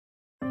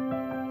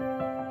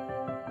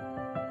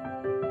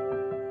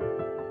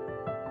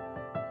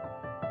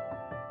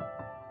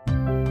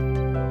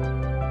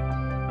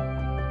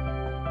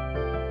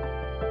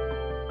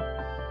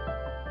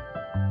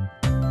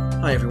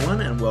Hi everyone,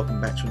 and welcome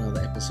back to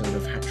another episode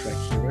of Hat Track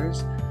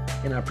Heroes.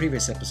 In our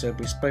previous episode,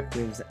 we spoke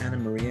with Anna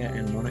Maria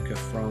and Monica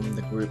from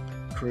the group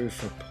Crew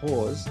for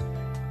Paws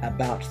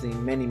about the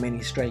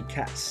many stray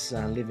cats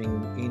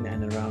living in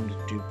and around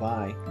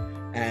Dubai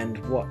and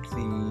what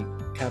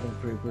the Cabin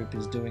Crew group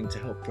is doing to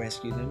help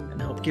rescue them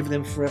and help give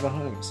them forever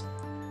homes.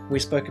 We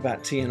spoke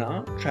about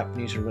TNR, Trap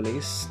Neuter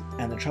Release,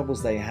 and the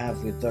troubles they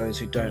have with those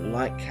who don't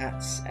like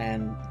cats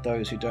and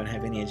those who don't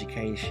have any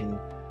education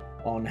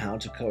on how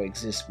to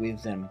coexist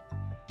with them.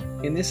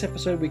 In this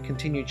episode, we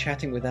continue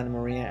chatting with Anna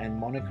Maria and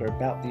Monica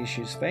about the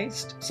issues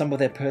faced, some of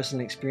their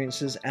personal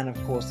experiences, and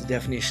of course the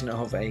definition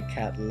of a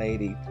cat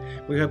lady.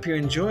 We hope you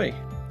enjoy.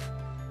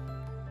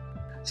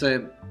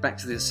 So back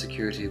to this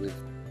security with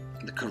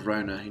the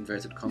corona,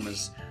 inverted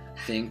commas,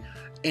 thing.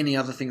 Any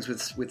other things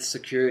with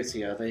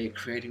security? Are they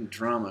creating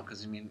drama?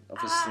 Because I mean,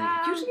 obviously,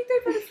 usually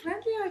they're very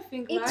friendly. I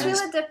think it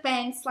really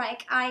depends.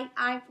 Like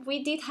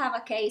we did have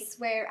a case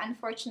where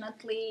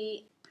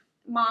unfortunately,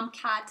 mom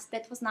cat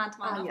that was not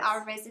one of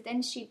our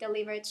residents. She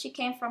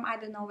came from I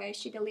don't know where.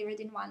 She delivered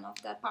in one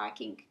of the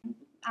parking.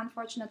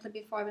 Unfortunately,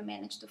 before we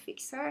managed to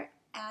fix her,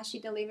 she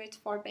delivered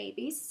 4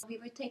 babies. We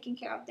were taking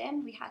care of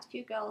them. We had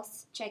few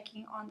girls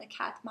checking on the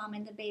cat mom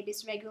and the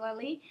babies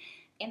regularly.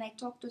 And I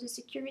talked to the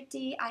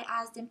security. I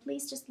asked them,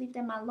 please just leave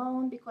them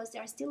alone because they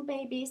are still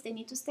babies. They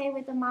need to stay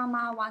with the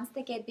mama. Once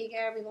they get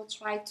bigger, we will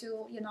try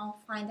to,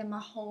 find them a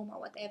home or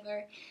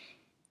whatever.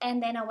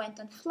 And then I went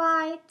on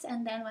flight.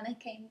 And then when I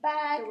came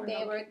back,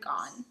 they were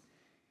gone.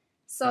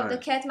 So the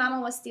cat mama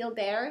was still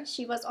there.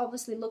 She was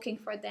obviously looking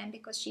for them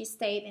because she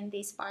stayed in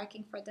this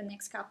parking for the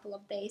next couple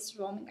of days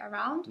roaming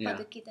around. Yeah. But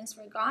the kittens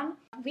were gone.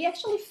 We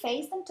actually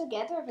faced them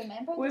together,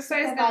 remember? We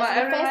faced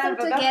them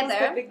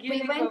together.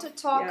 We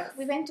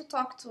went to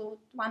talk to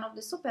one of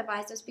the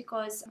supervisors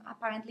because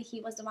apparently he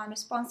was the one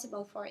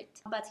responsible for it.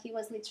 But he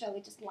was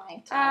literally just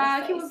lying to our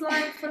face. He was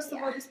lying. First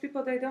of all, these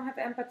people, they don't have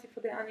empathy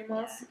for the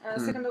animals. Yeah.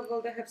 Second of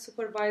all, they have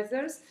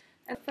supervisors.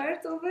 And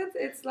third of it,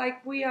 it's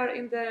like we are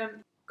in the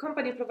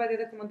company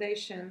provided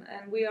accommodation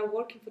and we are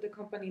working for the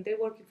company,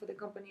 they're working for the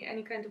company,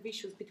 any kind of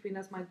issues between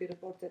us might be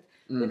reported.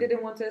 We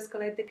didn't want to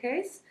escalate the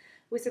case.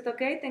 We said,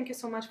 okay, thank you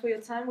so much for your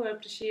time. We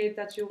appreciate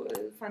that you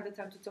find the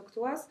time to talk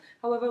to us.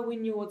 However, we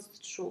knew what's the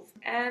truth.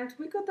 And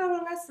we got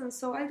our lesson,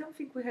 so I don't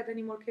think we had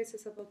any more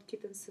cases about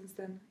kittens since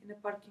then in a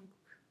parking.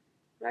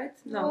 Right?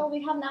 No. Well,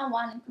 we have now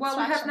one. Well,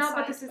 we have now,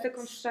 but this is the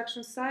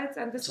construction site,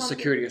 and this one.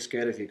 Security is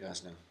scared of you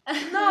guys now. No,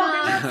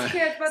 they're not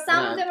scared, but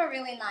some of them are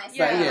really nice.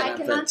 Yeah, I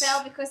cannot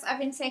tell because I've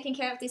been taking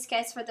care of these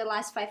cats for the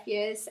last 5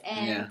 years,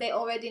 and they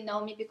already know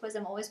me because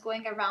I'm always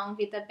going around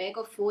with a bag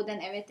of food and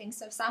everything.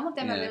 So some of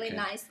them are really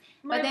nice,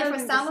 but then for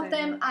some of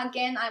them,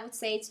 again, I would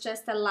say it's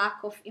just a lack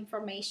of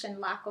information,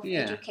 lack of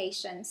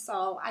education.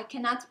 So I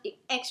cannot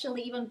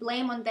actually even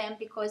blame on them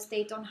because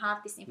they don't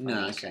have this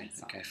information.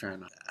 No, okay, fair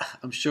enough.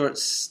 I'm sure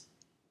it's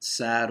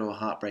sad or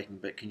heartbreaking,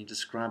 but can you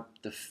describe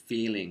the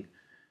feeling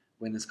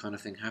when this kind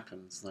of thing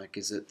happens? Like,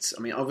 is it, I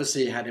mean,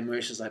 obviously you had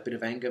emotions like a bit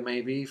of anger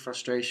maybe,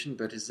 frustration,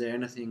 but is there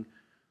anything?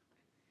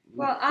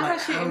 Well, I'm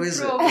actually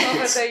improved over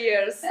the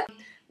years.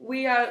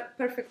 We are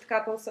perfect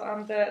couple, so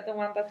I'm the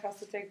one that has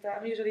to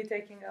I'm usually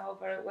taking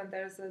over when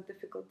there's a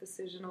difficult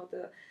decision or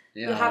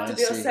you have to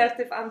be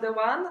assertive. I'm the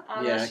one.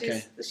 Anna,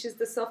 she's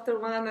the softer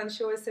one, and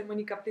she always say,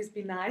 Monica, please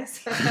be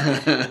nice.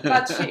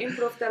 But she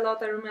improved a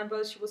lot. I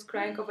remember she was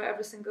crying over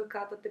every single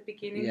cat at the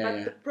beginning.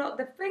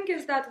 The thing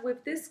is that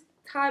with this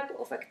type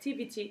of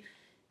activity,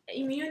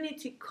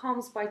 immunity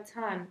comes by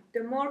time.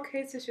 The more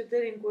cases you're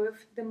dealing with,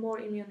 the more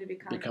immune you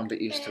become. Become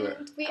used to it.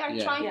 And we are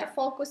trying to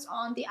focus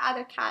on the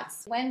other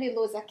cats. When we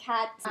lose a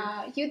cat,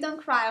 you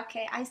don't cry,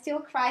 okay? I still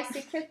cry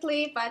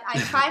secretly, but I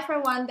cry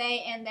for one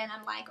day and then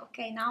I'm like,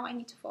 okay, now I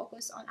need to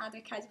focus on other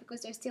cats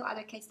because there's still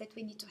other cats that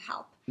we need to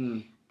help.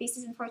 This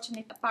is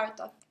unfortunately a part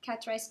of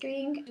cat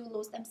rescuing. We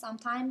lose them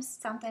sometimes.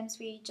 Sometimes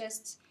we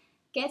just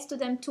get to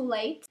them too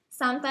late.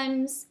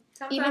 Sometimes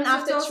even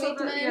after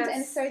treatment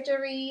and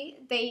surgery,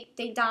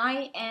 they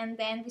die, and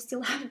then we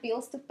still have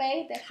bills to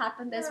pay. That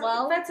happened as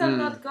well. Pets are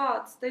not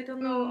gods. They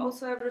don't know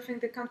also everything.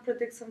 They can't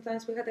predict.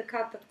 Sometimes we had a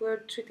cat that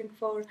we're treating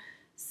for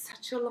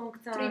such a long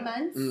time. 3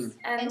 months.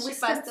 And she we passed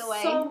spent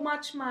away. so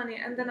much money.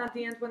 And then at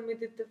the end, when we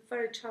did the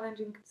very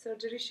challenging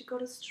surgery, she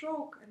got a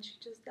stroke and she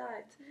just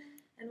died.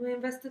 And we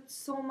invested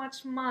so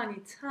much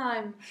money,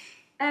 time,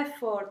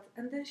 effort,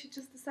 and then she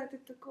just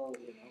decided to go,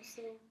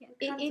 so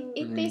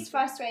it is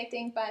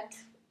frustrating, but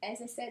as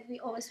I said, we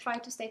always try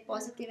to stay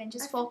positive and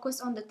just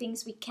focus on the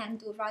things we can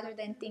do rather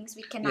than things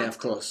we cannot do. Yeah, of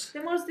course.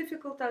 The most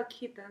difficult are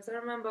kittens. I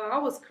remember I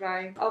was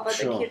crying over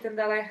the kitten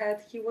that I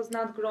had. He was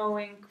not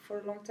growing for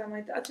a long time.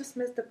 I just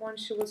missed the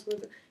point.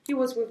 He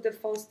was with the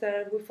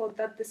foster. We thought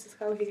that this is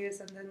how he is,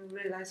 and then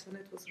we realized when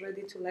it was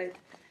already too late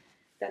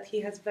that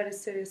he has very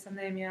serious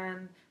anemia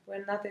and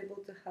we're not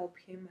able to help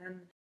him.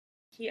 And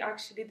he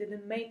actually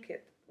didn't make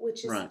it,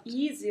 which is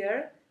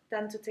easier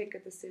than to take a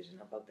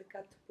decision about the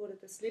cat to put it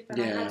to sleep. And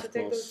I had to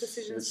take those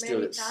decisions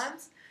many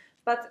times.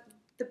 But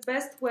the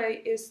best way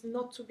is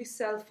not to be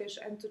selfish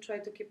and to try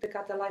to keep the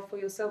cat alive for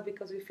yourself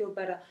because you feel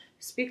better.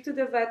 Speak to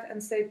the vet and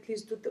say,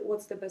 please do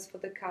what's the best for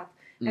the cat.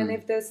 And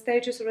if the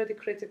stage is already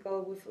critical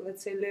with,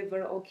 let's say,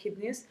 liver or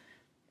kidneys,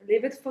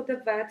 leave it for the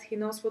vet. He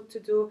knows what to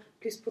do.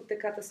 Please put the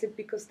cat asleep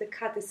because the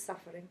cat is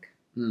suffering.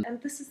 And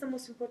this is the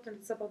most important.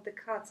 It's about the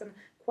cats and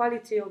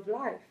quality of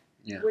life,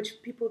 which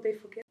people, they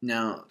forget.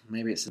 Now,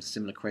 maybe it's a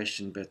similar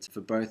question, but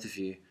for both of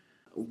you,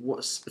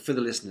 for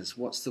the listeners,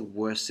 what's the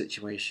worst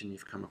situation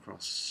you've come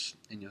across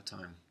in your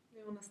time?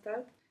 You want to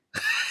start?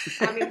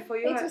 I mean, for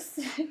you,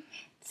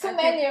 so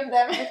many of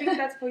them. I think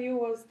that for you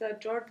was the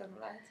Jordan,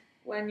 right?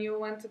 When you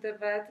went to the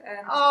vet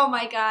and... Oh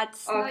my God!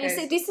 Okay. No, you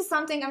see, this is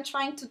something I'm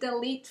trying to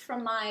delete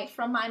from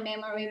my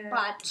memory,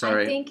 but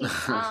Sorry. I think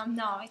it's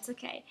no, it's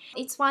okay.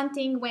 It's one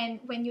thing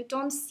when you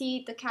don't see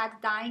the cat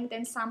dying,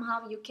 then somehow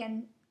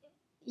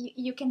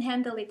you can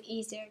handle it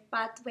easier.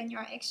 But when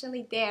you're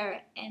actually there,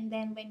 and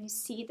then when you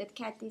see that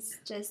cat is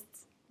just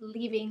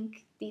leaving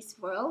this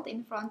world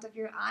in front of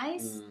your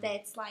eyes,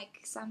 that's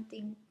like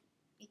something.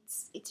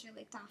 It's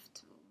really tough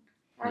to.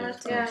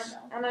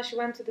 Anna, she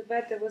went to the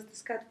vet. There was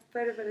this cat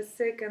very, very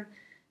sick, and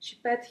she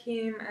pet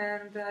him,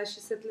 and she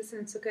said, "Listen,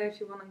 it's okay if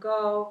you want to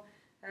go.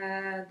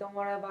 Don't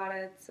worry about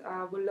it.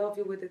 We love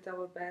you. We did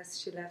our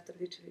best." She left.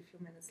 Literally a few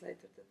minutes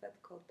later, the vet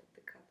called that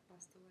the cat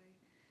passed away.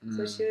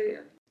 So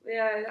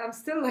I'm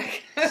still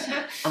like.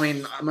 I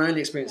mean, my only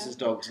experience is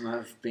dogs, and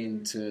I've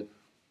been to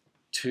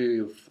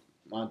 2 of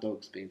my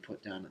dogs being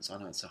put down. I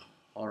know it's a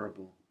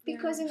horrible.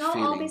 Because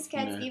all these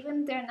cats,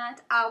 even they're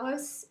not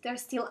ours,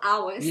 they're still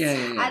ours.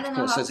 Yeah, I don't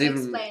know how to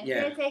explain.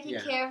 Yeah, we're taking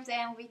care of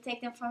them. We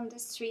take them from the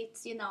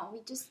streets.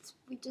 We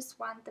just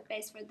want the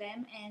best for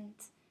them. And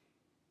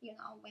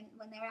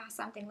whenever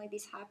something like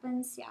this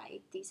happens,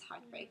 it is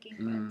heartbreaking.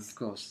 But of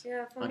course.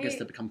 Yeah, I guess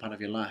they become part of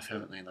your life,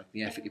 haven't they? Like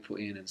the effort you put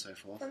in and so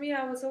forth. For me,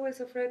 I was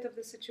always afraid of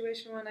the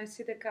situation when I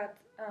see the cat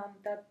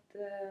that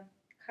the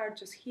car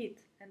just hit,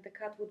 and the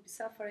cat would be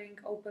suffering,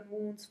 open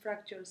wounds,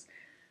 fractures.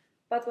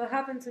 But what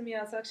happened to me,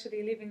 I was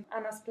actually leaving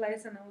Anna's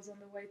place and I was on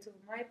the way to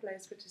my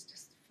place, which is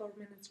just 4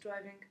 minutes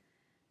driving.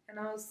 And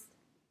I was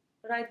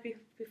right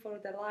before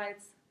the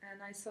lights and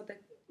I saw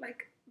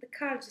the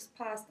car just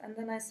passed, and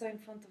then I saw in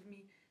front of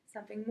me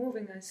something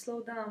moving. I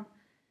slowed down.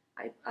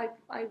 I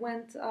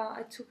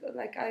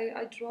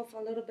drove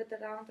a little bit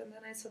around and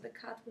then I saw the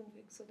cat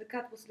moving. So the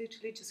cat was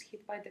literally just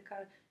hit by the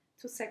car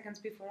 2 seconds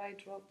before I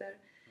drove there.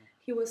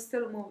 He was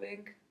still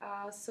moving,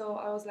 so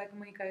I was like,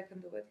 Monica, I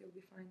can do it, you'll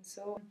be fine.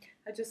 So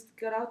I just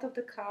got out of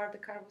the car. The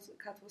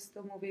cat was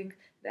still moving.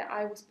 The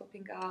eye was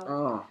popping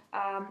out.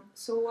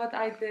 So what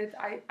I did,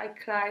 I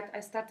cried. I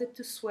started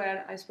to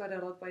swear. I swear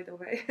a lot, by the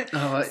way.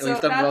 So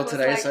you've done well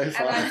today so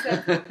far.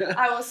 And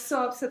I was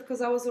so upset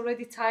because I was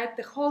already tired.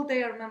 The whole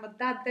day, I remember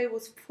that day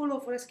was full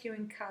of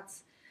rescuing cats.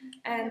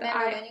 And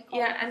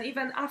and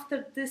even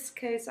after this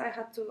case, I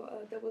had to.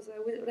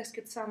 We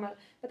rescued Summer,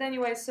 but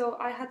anyway, so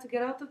I had to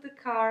get out of the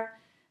car,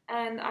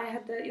 and I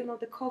had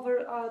the cover,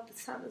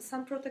 the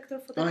sun protector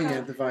for the car. Oh yeah,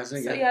 the visor.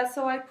 So,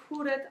 so I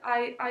put it.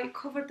 I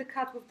covered the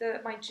cat with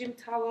my gym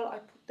towel. I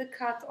put the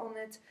cat on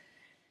it.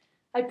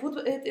 I put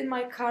it in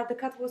my car. The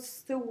cat was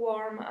still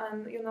warm,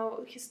 and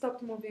he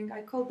stopped moving.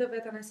 I called the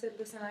vet and I said,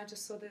 "Listen, I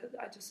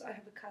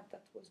have a cat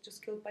that was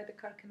just killed by the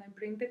car. Can I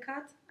bring the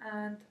cat?"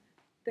 And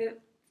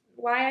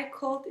why I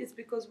called is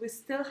because we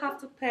still have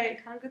to pay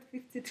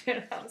 150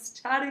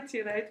 dirhams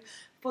charity rate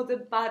for the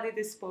body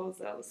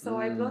disposal. So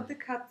I brought the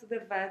cat to the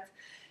vet,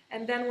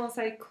 and then once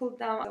I cooled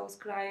down, I was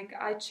crying.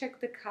 I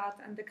checked the cat,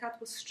 and the cat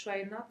was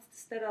stray, not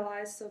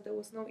sterilized, so there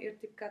was no ear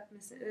tip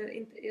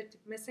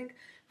missing,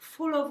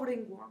 full of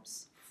ringworms,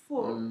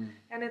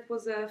 and it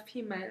was a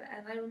female.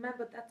 And I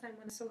remember that time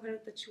when I saw her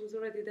that she was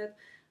already dead,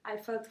 I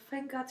felt,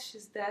 thank God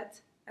she's dead.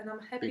 And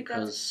I'm happy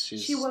that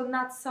she will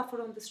not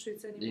suffer on the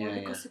streets anymore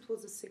because it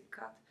was a sick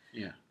cat.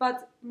 Yeah.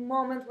 But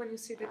moment when you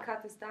see the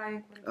cat is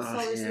dying, when the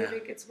soul is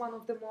leaving, it's one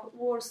of the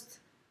worst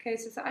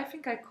cases. I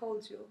think I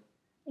called you.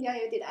 Yeah,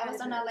 you did. I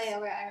was on a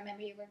layover. I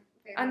remember you were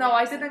very I know,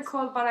 upset. I didn't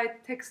call, but I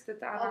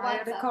texted Anna.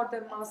 I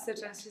recorded a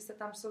message and she said,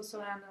 I'm so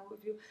sorry, Anna,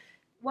 with you.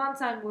 One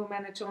time we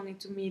managed only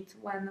to meet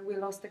when we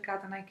lost the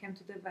cat and I came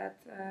to the vet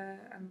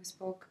and we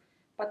spoke.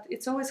 But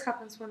it always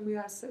happens when we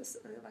are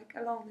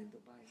alone in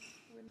Dubai.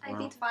 I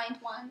did find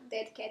one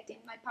dead cat in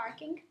my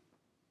parking,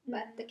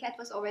 but the cat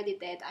was already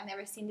dead. I've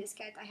never seen this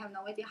cat. I have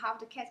no idea how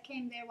the cat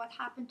came there, what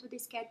happened to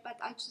this cat, but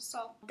I just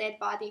saw dead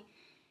body.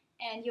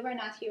 And you were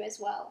not here as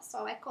well,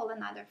 so I called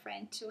another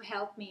friend to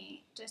help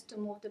me just to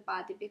move the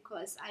body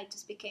because I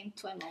just became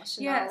too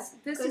emotional. Yes,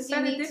 this is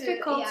very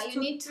difficult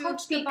to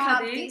touch the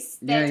body, this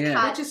dead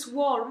cat. Which is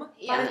warm,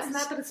 but it's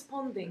not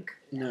responding.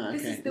 No, okay.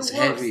 This is the it's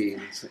worst. Heavy.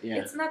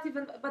 It's not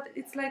even, but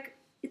it's like,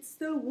 it's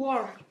still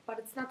warm, but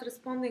it's not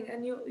responding, and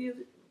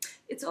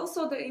it's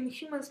also in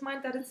humans'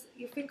 mind that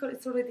you think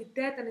it's already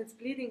dead and it's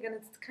bleeding and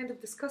it's kind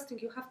of disgusting.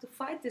 You have to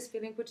fight this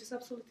feeling, which is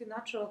absolutely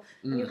natural.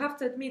 And you have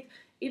to admit,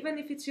 even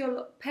if it's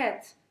your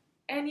pet,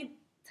 any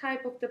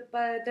type of the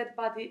dead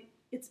body,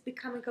 it's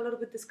becoming a little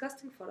bit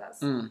disgusting for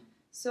us.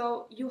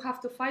 So you have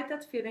to fight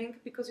that feeling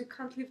because you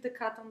can't leave the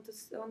cat on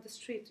the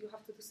street. You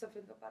have to do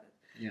something about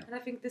it. Yeah. And I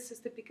think this is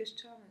the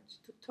biggest challenge,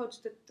 to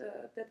touch that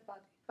dead body.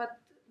 But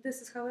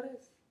this is how it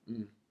is.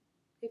 Mm.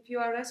 If you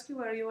are a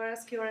rescuer, you are a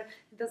rescuer.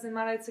 It doesn't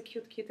matter it's a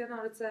cute kitten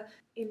or it's an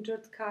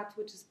injured cat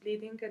which is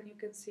bleeding and you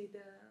can see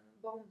the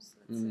bones.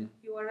 Let's say.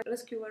 You are a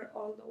rescuer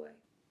all the way.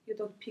 You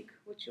don't pick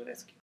what you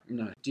rescue.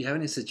 No. Do you have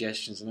any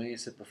suggestions? I know you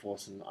said before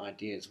some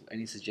ideas.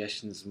 Any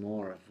suggestions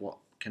more of what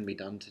can be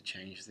done to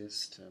change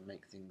this, to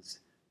make things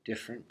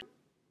different?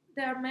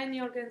 There are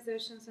many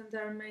organizations and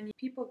there are many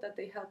people that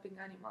they helping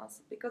animals.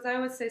 Because I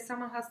always say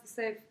someone has to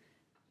save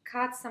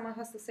cats, someone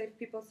has to save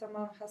people,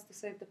 someone has to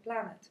save the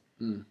planet.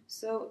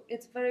 So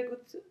it's very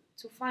good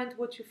to find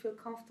what you feel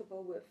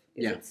comfortable with.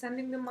 Is it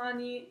sending the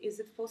money?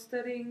 Is it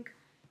fostering?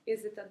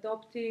 Is it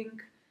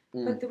adopting?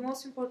 But the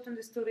most important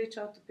is to reach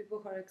out to people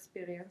who are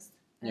experienced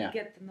and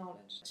get the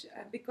knowledge.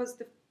 Because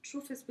the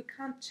truth is we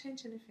can't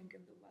change anything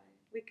in Dubai.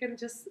 We can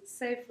just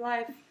save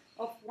life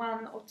of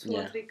 1 or 2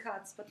 or 3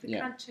 cats, but we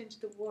can't change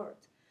the world.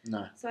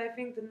 No. So I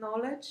think the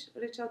knowledge,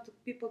 reach out to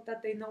people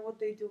that they know what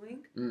they're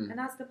doing and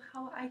ask them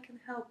how I can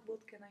help,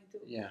 what can I do?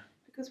 Yeah.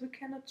 Because we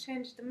cannot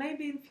change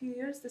maybe in a few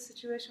years the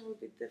situation will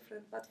be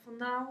different, but for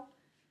now,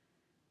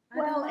 I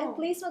don't know. At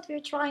least what we're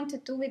trying to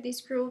do with this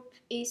group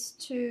is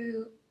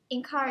to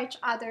encourage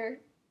other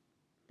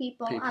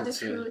people other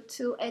crew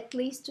to at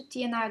least to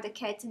TNR the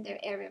cats in their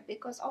area,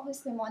 because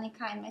obviously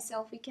Monica and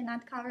myself, we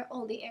cannot cover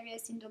all the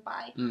areas in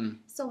Dubai.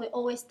 So we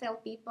always tell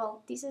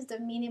people this is the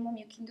minimum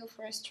you can do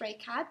for a stray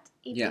cat.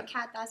 If the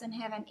cat doesn't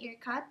have an ear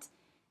cut,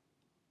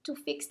 to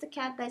fix the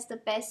cat, that's the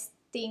best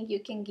thing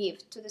you can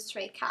give to the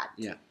stray cat.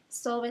 Yeah.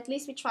 So at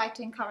least we try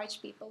to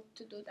encourage people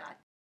to do that.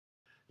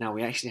 Now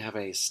we actually have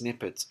a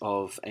snippet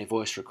of a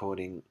voice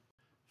recording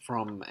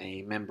from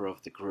a member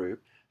of the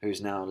group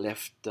who's now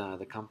left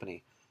the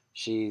company.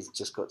 She's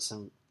just got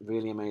some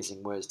really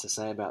amazing words to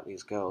say about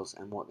these girls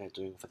and what they're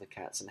doing for the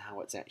cats and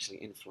how it's actually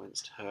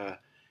influenced her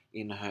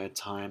in her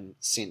time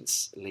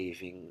since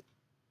leaving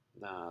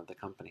the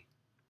company.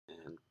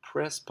 And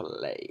press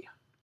play.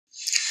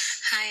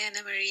 Hi,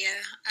 Anna Maria.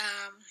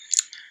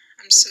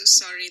 I'm so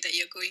sorry that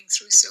you're going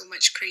through so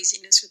much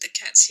craziness with the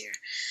cats here.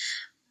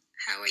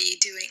 How are you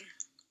doing?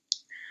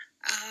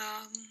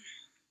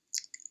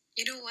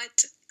 You know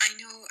what?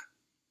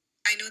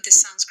 I know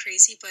this sounds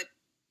crazy, but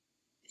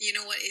you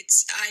know what?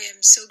 I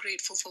am so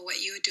grateful for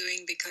what you're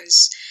doing,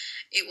 because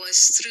it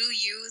was through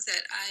you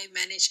that I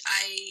managed.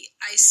 I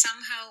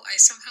somehow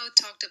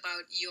talked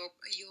about your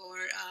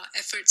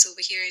efforts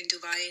over here in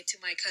Dubai to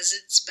my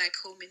cousins back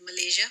home in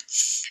Malaysia,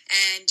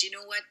 and you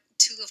know what?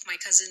 2 of my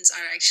cousins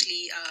are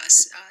actually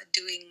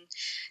doing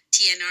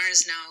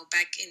TNRs now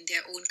back in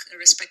their own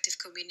respective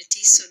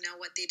communities. So now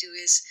what they do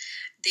is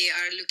they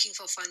are looking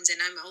for funds,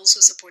 and I'm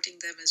also supporting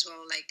them as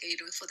well, like,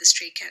 for the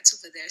stray cats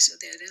over there. So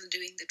they're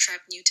doing the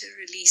trap neuter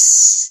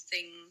release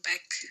thing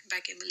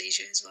back in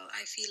Malaysia as well.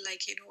 I feel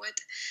like, you know what,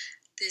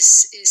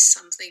 this is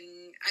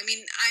something,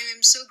 I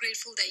am so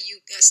grateful that you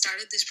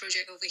started this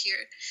project over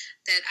here,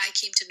 that I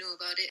came to know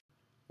about it.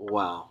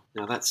 Wow.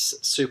 Now that's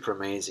super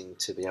amazing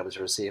to be able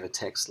to receive a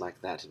text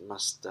like that. It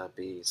must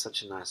be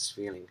such a nice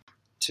feeling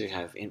to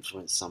have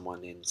influenced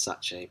someone in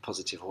such a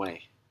positive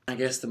way. I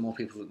guess the more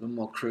people, the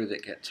more crew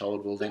that get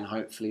told will then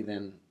hopefully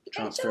then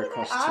transfer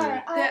across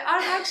to... There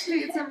are actually,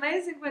 it's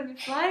amazing when you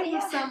fly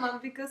with someone,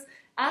 because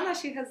Anna,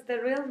 she has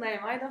the real name.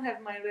 I don't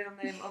have my real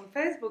name on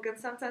Facebook, and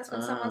sometimes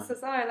when someone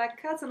says, I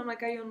like cats, and I'm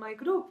like, are you in my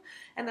group?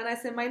 And then I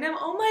say my name,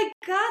 oh my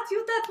God,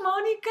 you that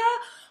Monica?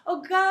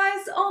 Oh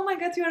guys, oh my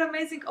God, you're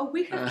amazing. Oh,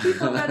 we have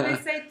people that they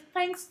say,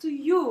 thanks to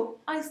you,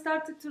 I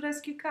started to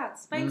rescue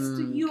cats. Thanks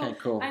to you, okay,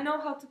 cool. I know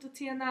how to do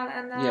TNR.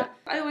 And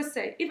I always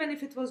say, even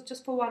if it was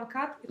just for 1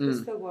 cat, it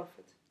was still worth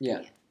it.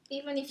 Yeah.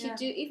 Even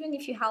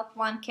if you help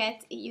 1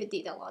 cat, you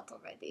did a lot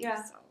already.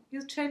 Yeah. So.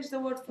 You changed the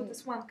world for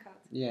this 1 cat.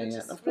 Yeah,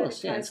 of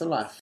course, it's a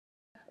life.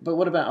 But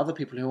what about other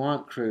people who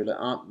aren't crew, that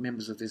aren't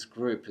members of this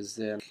group? Is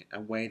there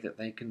a way that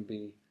they can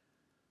be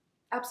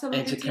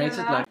educated?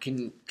 Like,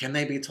 can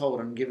they be told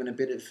and given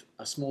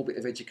a small bit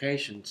of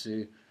education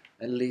to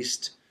at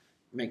least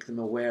make them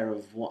aware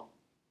of what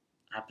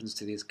happens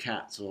to these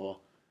cats, or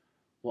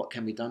what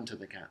can be done to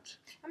the cat?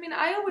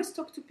 I always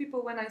talk to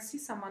people when I see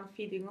someone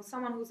feeding or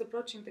someone who's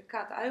approaching the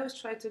cat. I always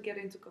try to get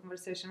into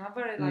conversation. I'm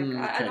very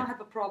I don't have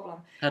a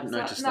problem. Hadn't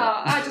noticed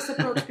that. No, I just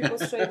approach people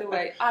straight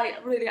away.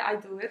 I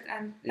do it,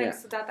 and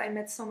thanks to that, I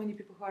met so many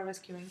people who are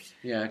rescuing.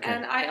 Yeah, okay.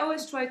 And I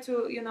always try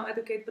to,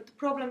 educate. But the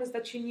problem is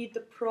that you need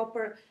the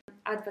proper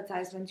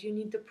advertisement. You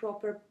need the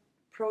proper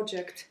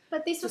project.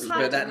 But this was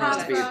But that needs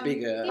to be a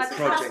bigger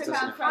project,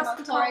 doesn't it? Has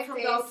to come from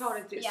the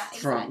authorities. Yeah,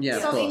 exactly.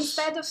 So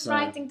instead of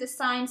writing the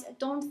signs,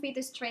 don't feed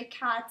the stray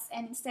cats,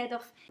 and instead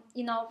of,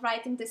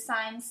 writing the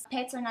signs,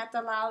 pets are not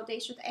allowed, they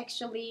should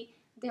actually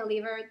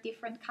deliver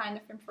different kind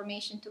of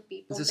information to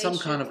people. Is there some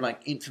kind of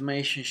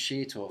information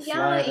sheet or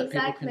flyer that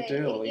people can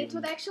do? Or it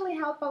would actually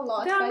help a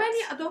lot. There are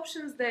many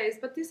adoption days,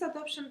 but these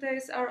adoption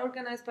days are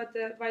organized by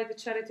the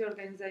charity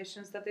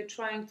organizations that they're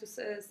trying to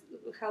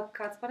help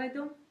cats. But I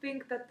don't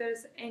think that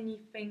there's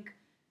anything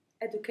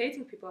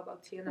educating people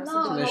about TNR.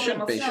 No, there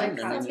should be.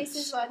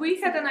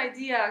 We had an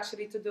idea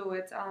actually to do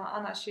it.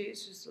 Anna,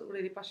 she's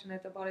really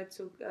passionate about it,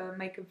 to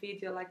make a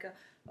video, like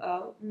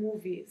a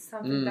movie,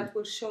 something that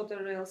will show the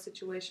real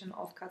situation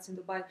of cats in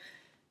Dubai.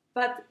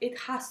 But it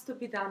has to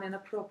be done in a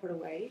proper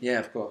way. Yeah,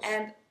 of course.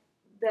 And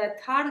the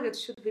target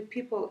should be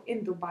people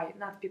in Dubai,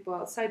 not people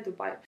outside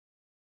Dubai.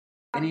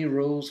 Any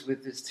rules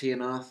with this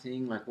TNR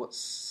thing? Like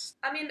what's...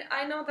 I mean,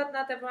 I know that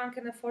not everyone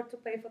can afford to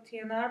pay for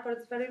TNR, but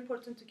it's very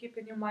important to keep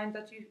in your mind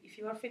that if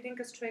you are feeding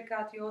a stray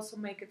cat, you also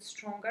make it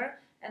stronger.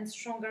 And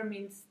stronger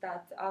means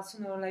that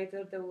sooner or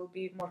later there will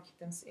be more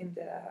kittens in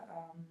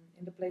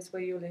the place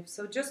where you live.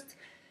 So just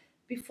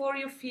before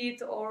you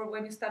feed, or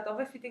when you start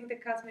overfeeding the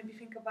cats, maybe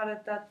think about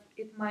it, that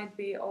it might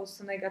be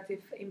also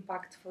negative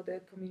impact for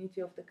the community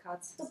of the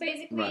cats. So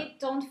basically,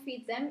 don't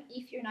feed them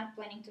if you're not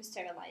planning to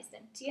sterilize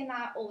them.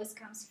 TNR always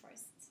comes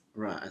first.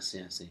 Right, I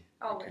see.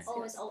 Always, Okay.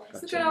 Always. Gotcha.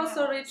 You can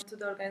also reach to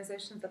the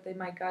organizations that they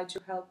might guide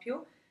you, help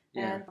you,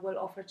 and will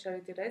offer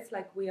charity rates,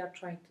 like we are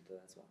trying to do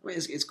as well. Well,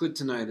 it's good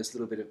to know this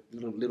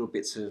little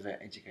bits of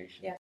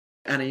education. Yeah.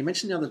 Anna, you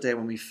mentioned the other day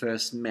when we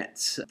first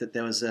met that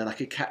there was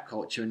like a cat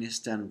culture in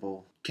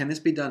Istanbul. Can this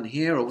be done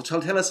here, or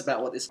tell us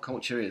about what this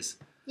culture is?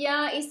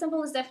 Yeah,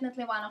 Istanbul is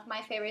definitely one of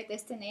my favorite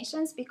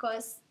destinations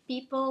because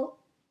people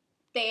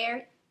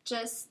there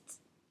just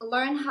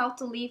learn how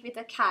to live with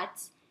a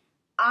cat.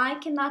 I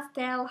cannot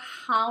tell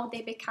how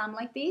they become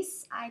like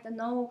this. I don't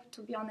know,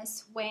 to be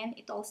honest, when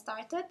it all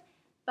started.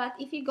 But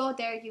if you go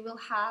there, you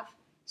will have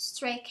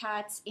stray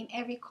cats in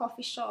every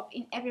coffee shop,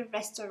 in every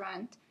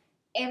restaurant.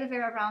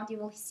 Everywhere around you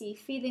will see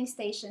feeding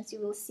stations, you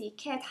will see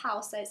cat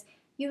houses.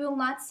 You will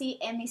not see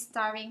any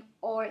starving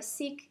or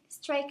sick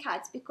stray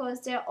cats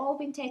because they're all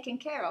been taken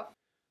care of.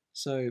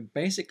 So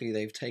basically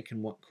they've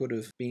taken what could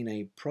have been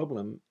a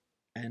problem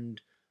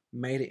and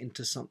made it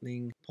into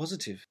something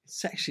positive.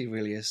 It's actually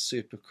really a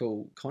super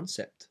cool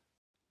concept.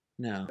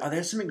 Now, are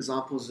there some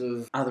examples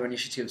of other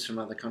initiatives from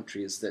other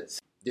countries that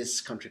this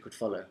country could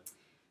follow?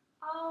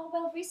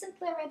 Well,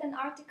 recently I read an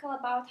article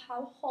about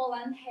how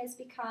Holland has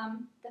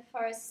become the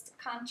first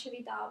country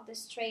without the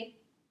stray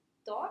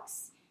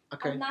dogs.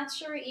 Okay. I'm not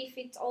sure if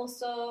it's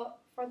also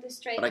for the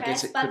stray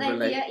cats, but the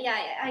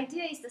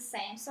idea is the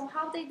same. So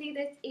how they did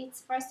it, it's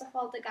first of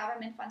all the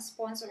government funds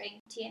sponsoring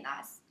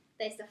TNRs.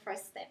 That's the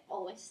first step,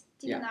 always.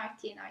 TNR.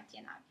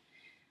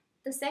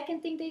 The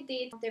second thing they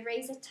did, they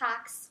raised a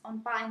tax on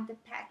buying the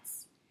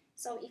pets.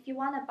 So if you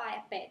want to buy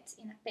a pet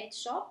in a pet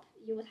shop,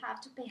 you would have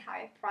to pay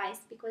higher price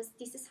because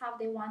this is how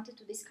they wanted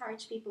to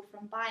discourage people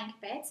from buying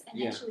pets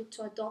and actually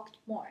to adopt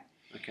more.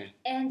 Okay.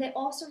 And they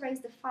also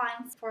raised the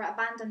fines for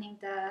abandoning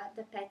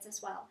the pets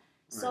as well.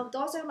 Right. So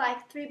those are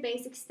like 3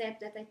 basic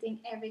steps that I think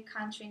every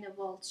country in the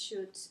world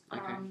should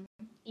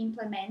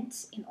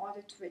implement in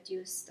order to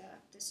reduce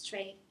the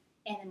stray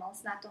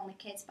animals, not only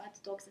cats but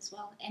dogs as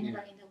well,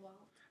 anywhere in the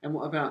world. And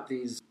what about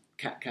these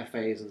cat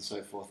cafes and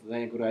so forth? Are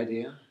they a good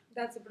idea?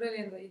 That's a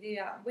brilliant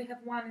idea. We have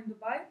one in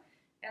Dubai,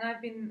 and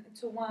I've been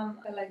to one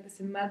like this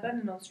in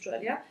Melbourne in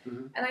Australia.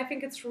 Mm-hmm. And I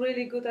think it's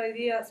really good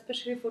idea,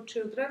 especially for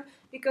children,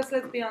 because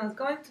let's be honest,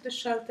 going to the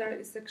shelter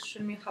is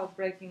extremely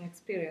heartbreaking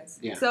experience.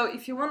 Yeah. So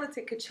if you want to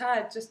take a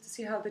child just to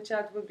see how the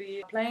child will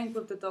be playing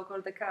with the dog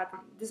or the cat,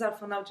 these are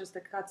for now just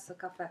the cats, the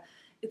cafe.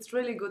 It's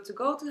really good to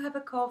go to have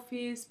a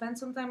coffee, spend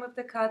some time with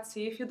the cat,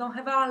 see if you don't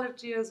have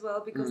allergy as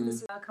well, because this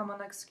is a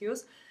common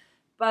excuse.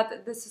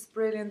 But this is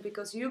brilliant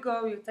because you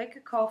go, you take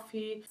a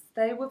coffee,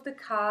 stay with the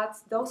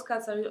cats. Those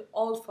cats are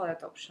all for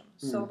adoption.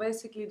 So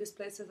basically these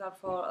places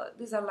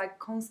these are like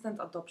constant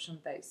adoption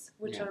days,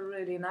 which are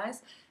really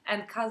nice.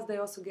 And cats, they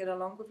also get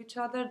along with each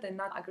other. They're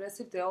not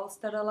aggressive. They're all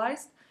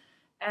sterilized.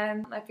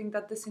 And I think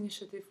that this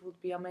initiative would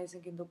be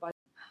amazing in Dubai.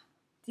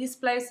 These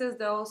places,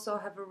 they also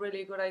have a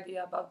really good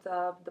idea about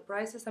the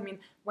prices. I mean,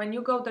 when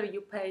you go there,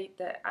 you pay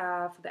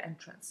for the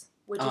entrance.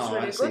 Which is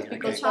really good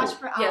because they charge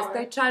per hour. Yes,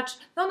 they charge.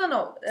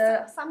 No.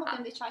 Some of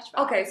them they charge per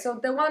hour. Okay, so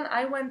the one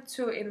I went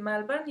to in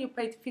Melbourne, you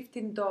paid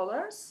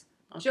 $15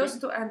 just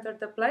to enter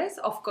the place.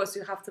 Of course,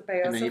 you have to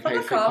pay also for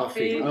the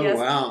coffee. Oh,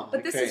 wow!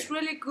 But this is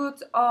really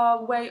good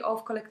way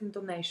of collecting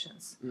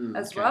donations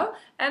as well,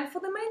 and for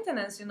the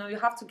maintenance. You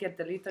have to get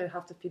the litter, you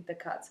have to feed the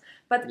cats.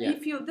 But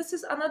this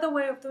is another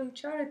way of doing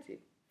charity.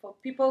 For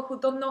people who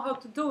don't know how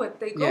to do it,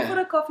 they go for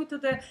a coffee to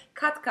the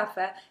cat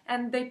cafe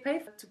and they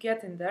pay to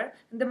get in there.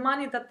 And the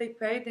money that they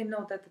pay, they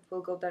know that it will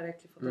go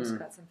directly for those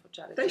cats and for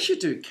charity. They should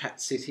do Cat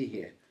City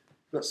here.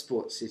 You've got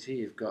Sports City,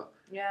 you've got...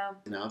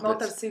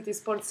 Motor City,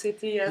 Sports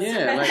City, yes.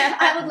 Yeah,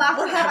 I would love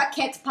to have a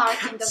cat park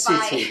in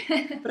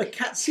Dubai. But a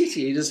Cat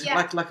City, just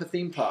like a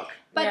theme park.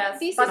 But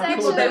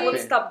people, they would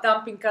stop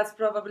dumping cats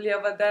probably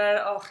over there.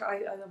 Oh, I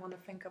don't want to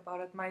think about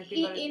it.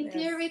 In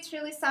theory, it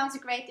really sounds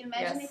great.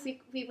 Imagine if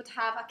we would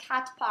have a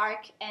cat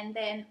park and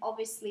then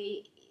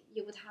obviously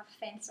you would have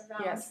fence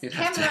around,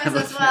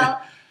 cameras as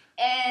well.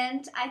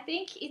 And I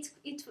think it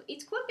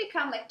could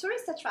become like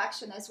tourist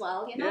attraction as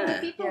well. You know, the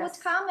people would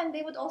come and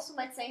they would also,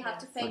 let's say, have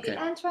to pay the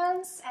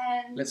entrance.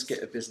 And let's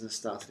get a business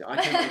started. I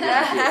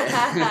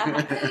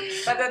can't do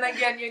it. But then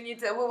again,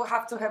 we will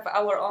have to have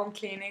our own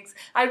clinics.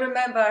 I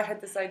remember I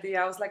had this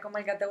idea. I was like, oh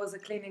my God, there was a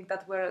clinic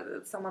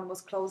where someone was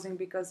closing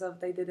because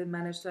they didn't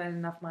manage to earn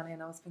enough money.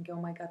 And I was thinking,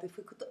 oh my God, if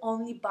we could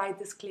only buy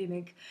this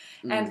clinic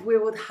and we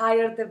would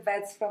hire the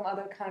vets from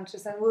other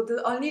countries and we'll do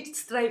only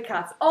stray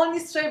cats, only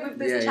stray with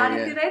this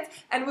charity rate,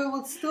 and we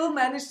would still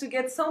manage to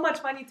get so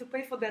much money to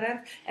pay for the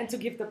rent and to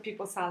give the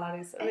people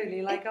salaries.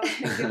 Really, like I was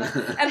thinking,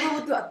 and we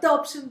would do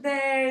adoption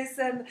days,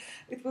 and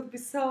it would be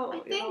so. I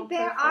think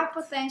there are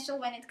potential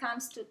when it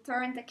comes to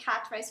turn the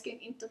cat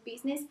rescuing into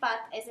business, but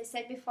as I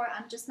said before,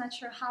 I'm just not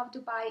sure how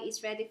Dubai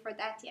is ready for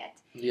that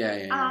yet.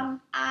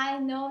 I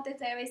know that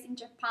there is in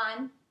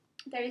Japan.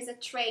 There is a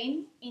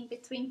train in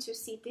between two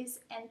cities,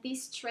 and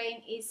this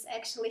train is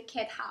actually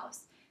cat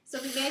house. So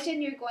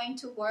imagine you're going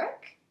to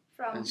work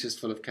from it's just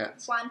full of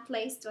cats. One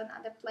place to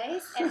another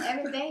place, and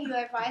every day you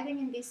are riding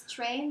in this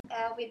train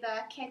with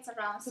cats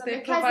around. So they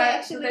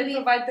provide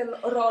the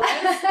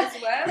rollers as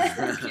well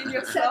to clean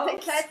your So the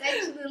cats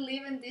actually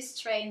live in this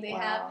train. They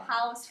have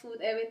house, food,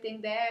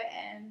 everything there,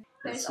 and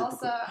there's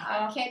also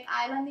a cat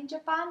island in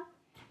Japan.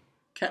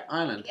 Cat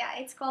island? Yeah,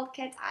 it's called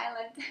Cat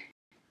Island.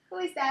 Who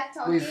is that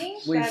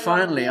talking? We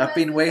finally, I've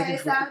been waiting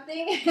for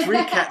something.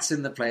 3 cats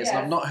in the place and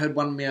I've not heard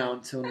one meow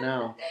until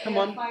now. Come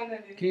on,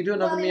 can you do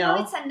another meow?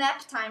 Well, it's a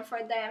nap time for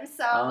them,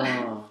 so...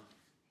 Oh,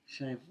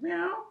 shame.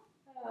 Meow.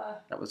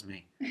 That was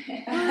me.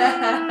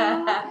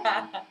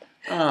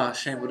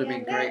 Shame would have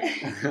been great.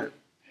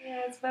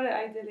 Yeah, it's very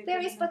idyllic.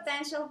 There is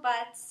potential,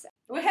 but...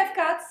 We have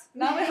cats.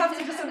 Now we have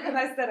to just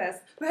organize the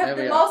rest. We have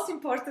the most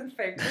important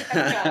thing. We have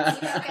cats.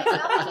 Okay,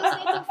 now we just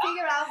need to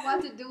figure out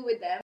what to do with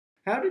them.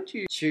 How did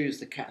you choose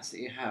the cats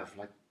that you have?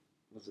 Like,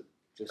 was it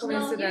just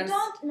coincidence?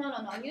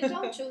 No. You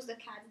don't choose the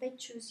cat. They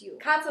choose you.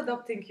 Cats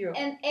adopting you.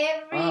 And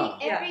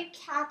every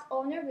cat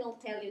owner will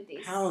tell you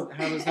this. How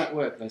does that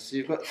work? Though? So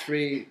you've got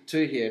 2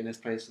 here in this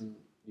place, and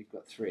you've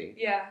got 3.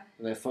 Yeah.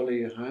 Do they follow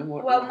you home?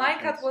 What my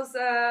cat was.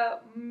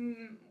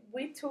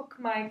 We took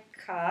my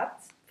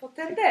cat for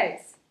 10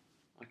 days.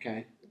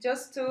 Okay.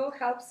 Just to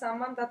help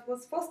someone that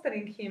was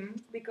fostering him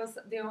because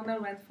the owner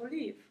went for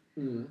leave.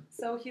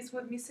 So he's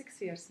with me 6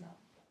 years now.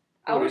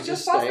 I was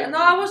just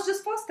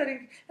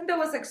fostering, and there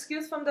was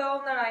excuse from the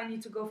owner. I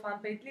need to go for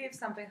unpaid leave.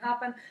 Something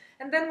happened,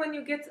 and then when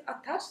you get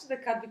attached to the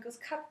cat, because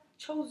cat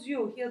chose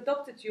you, he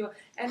adopted you,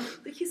 and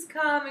he's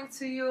coming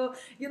to you.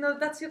 You know,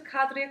 that's your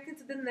cat reacting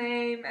to the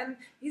name, and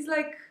he's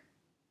like,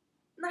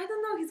 I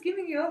don't know, he's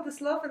giving you all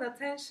this love and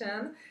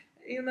attention.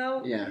 You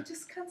know, you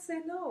just can't say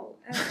no.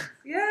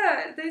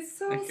 And they're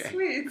so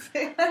sweet.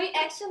 We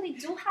actually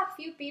do have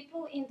few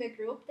people in the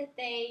group that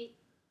they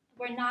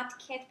were not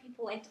cat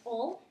people at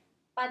all.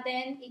 But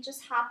then it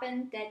just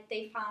happened that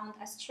they found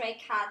a stray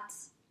cat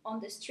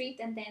on the street,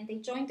 and then they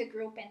joined the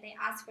group and they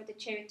asked for the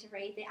charity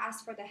rate, they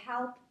asked for the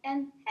help,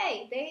 and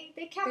hey,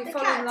 they kept the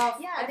cat. In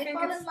love. Yeah, they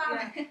fall in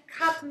love. Yeah.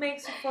 Cat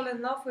makes you fall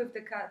in love with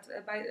the cat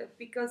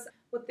because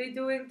what they're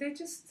doing, they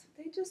just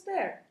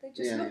there. They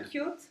just look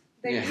cute.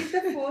 They eat the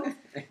food,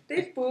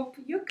 they poop,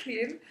 you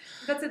clean.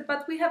 That's it.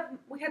 But we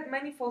had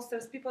many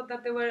fosters, people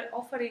that they were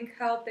offering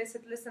help. They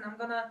said, listen, I'm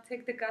gonna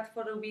take the cat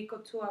for a week or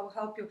 2, I will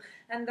help you.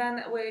 And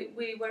then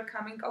we were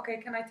coming, okay,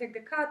 can I take the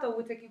cat, or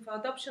we're taking for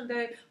adoption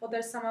day, or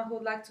there's someone who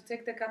would like to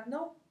take the cat.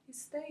 No, he's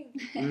staying.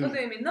 What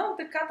do you mean? No,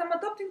 the cat, I'm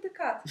adopting the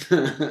cat.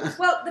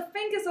 Well, the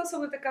thing is also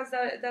with the cats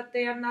that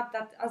they are not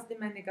that as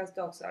demanding as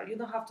dogs are. You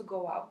don't have to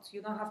go out.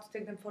 You don't have to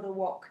take them for a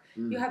walk.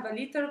 You have a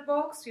litter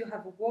box, you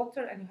have a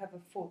water, and you have a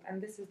food.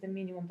 And this is the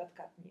minimum that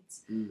cat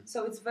needs.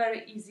 So it's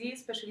very easy,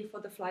 especially for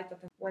the flight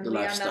attendant when we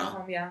are not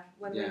home.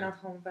 When we're not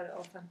home very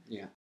often.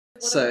 Yeah.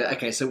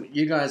 So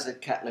you guys are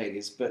cat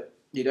ladies, but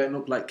you don't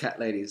look like cat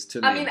ladies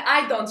to me. I mean,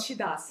 I don't. She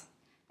does.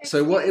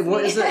 So what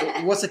is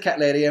it? What's a cat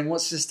lady, and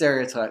what's the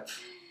stereotype?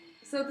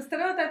 So the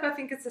stereotype, I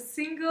think, it's a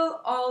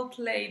single old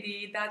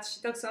lady that she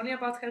talks only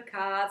about her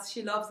cats.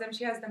 She loves them.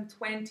 She has them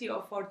 20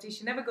 or 40.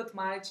 She never got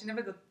married. She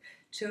never got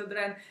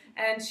children,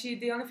 and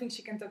the only thing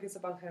she can talk is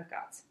about her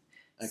cats.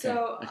 Okay.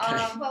 So,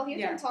 well, you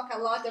can talk a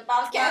lot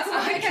about cats.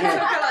 I can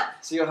talk a lot.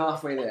 So you're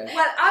halfway there.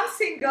 Well, I'm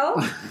single.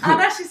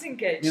 Anna, she's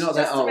engaged. You're not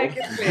that old. Just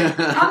to make it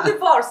clear. I'm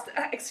divorced.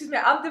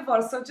 I'm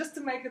divorced. So just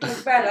to make it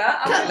look better,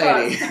 I'm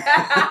divorced.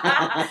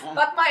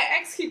 But my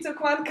ex, he took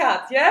 1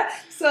 cat, yeah?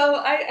 So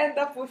I end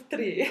up with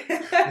 3.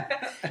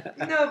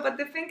 No, but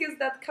the thing is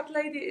that cat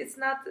lady is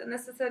not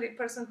necessarily a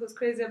person who's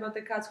crazy about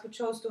the cats, who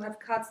chose to have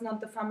cats,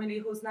 not the family,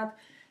 who's not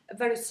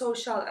very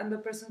social, and the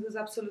person who's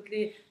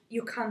absolutely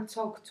you can't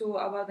talk to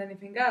about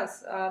anything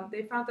else.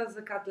 They found us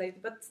a cat lady,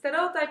 but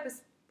stereotype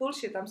is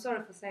bullshit. I'm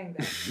sorry for saying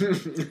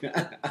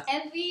that.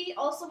 And we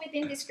also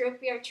within this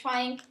group, we are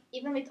trying,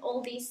 even with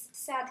all these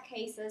sad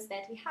cases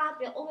that we had,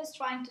 we're always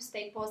trying to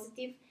stay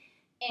positive,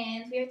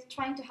 and we're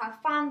trying to have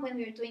fun when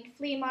we're doing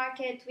flea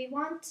market. We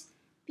want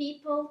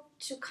people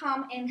to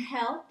come and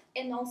help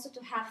and also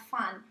to have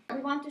fun.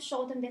 We want to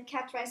show them that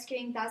cat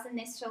rescuing doesn't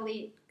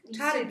necessarily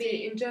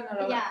charity in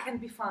general can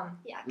be fun.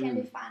 Yeah, can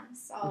be fun.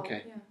 So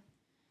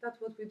that's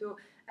what we do.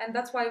 And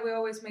that's why we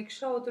always make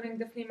show during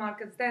the flea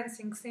markets,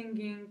 dancing,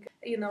 singing,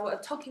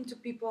 talking to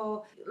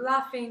people,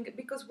 laughing,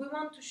 because we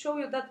want to show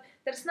you that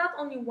there's not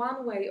only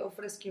one way of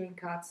rescuing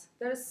cats.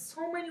 There's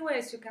so many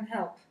ways you can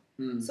help.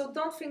 So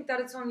don't think that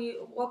it's only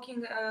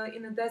walking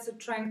in a desert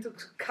trying to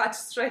catch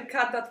stray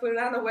cat that will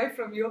run away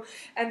from you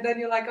and then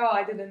you're like, oh,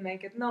 I didn't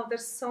make it. No,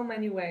 there's so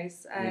many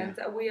ways, and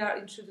we are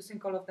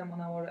introducing all of them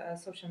on our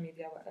social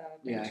media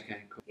page. Yeah,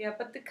 okay, cool. Yeah,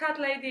 but the cat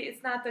lady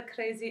is not a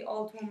crazy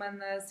old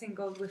woman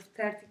single with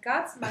 30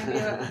 cats. Might be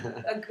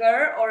a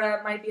girl,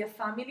 or might be a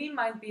family,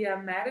 might be a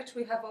marriage.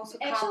 We have also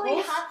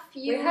couples.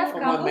 Actually, we have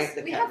couples.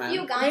 We have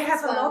few guys. We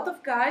have a lot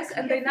of guys,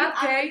 and they're not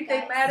gay.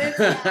 They married.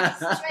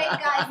 Straight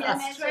guys.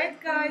 Yes,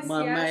 straight guys.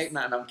 My mate.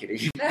 No, I'm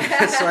kidding.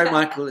 Sorry,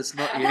 Michael, it's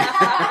not you.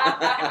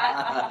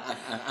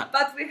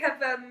 But we have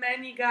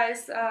many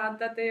guys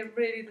that they're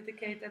really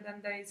dedicated,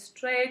 and they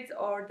straight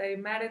or they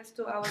married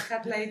to our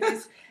cat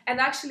ladies. And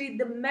actually,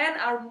 the men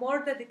are more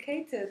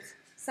dedicated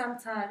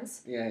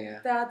sometimes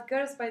than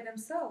girls by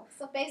themselves.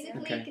 So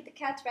basically, the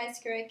cat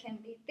rescuer can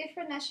be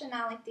different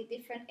nationality,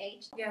 different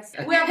age. Yes,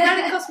 we are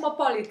very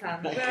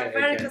cosmopolitan. We are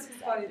very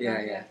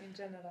cosmopolitan in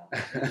general.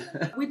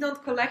 We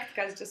don't collect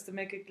cats, just to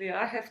make it clear.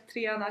 I have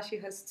 3, Anna, she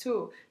has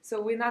 2.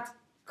 So we're not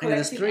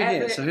collecting there's 3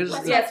 here, so who's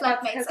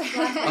flatmates?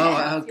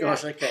 Oh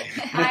gosh, okay.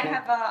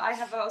 I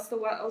have also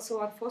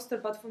one foster,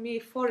 but for me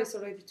 4 is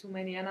already too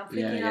many, and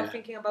I'm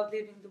thinking about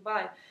leaving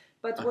Dubai.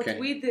 But what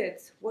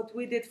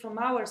we did from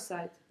our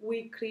side,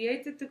 we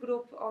created the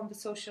group on the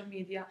social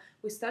media.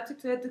 We started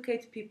to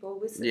educate people.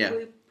 We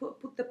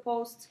put the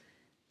posts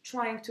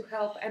trying to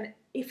help. And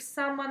if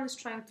someone is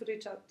trying to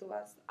reach out to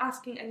us,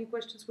 asking any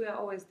questions, we are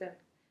always there.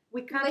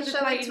 We can't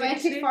reply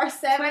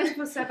 24/7.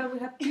 24/7. We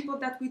have people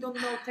that we don't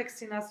know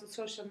texting us on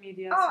social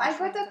media. Oh, I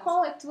got a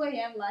call at 2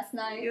 a.m. last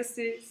night. You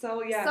see,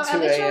 so yeah. So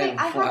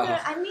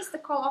I missed the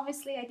call.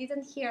 Obviously, I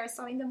didn't hear.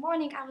 So in the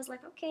morning, I was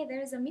like, okay,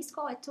 there is a missed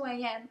call at 2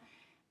 a.m.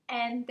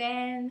 And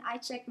then I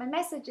checked my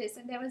messages,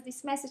 and there was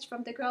this message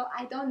from the girl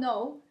I don't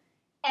know.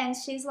 And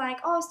she's like,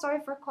 oh, sorry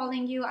for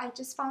calling you. I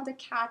just found a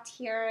cat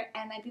here,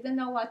 and I didn't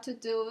know what to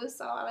do.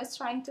 So I was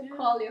trying to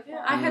call you for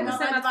I had the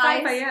same at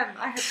 5 a.m.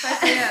 I had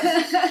 5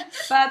 a.m.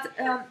 But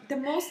the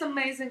most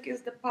amazing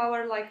is the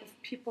power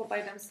of people by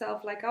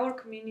themselves, like our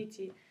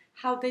community.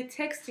 How they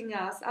texting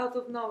us out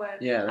of nowhere.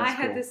 Yeah, that's I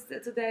had cool. this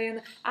today,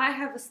 and I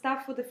have a stuff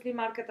for the flea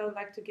market. I would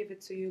like to give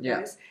it to you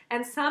guys.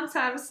 And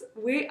sometimes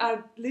we are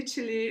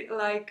literally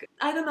like,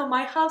 I don't know,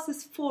 my house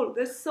is full.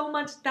 There's so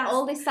much dust.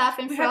 All this stuff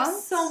in front. We have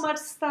so much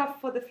stuff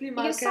for the flea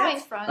market. You saw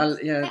in front.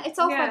 It's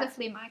all for the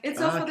flea market.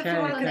 It's all for the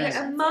flea market.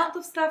 The amount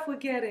of stuff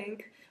we're getting.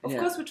 Of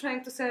course, we're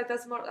trying to sell it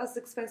as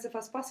expensive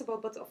as possible,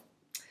 but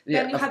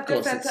then you have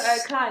different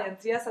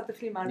clients, at the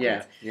flea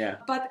market.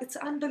 But it's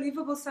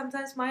unbelievable.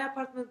 Sometimes my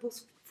apartment was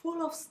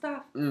full of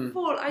stuff,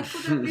 full. I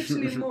couldn't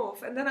literally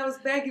move, and then I was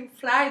begging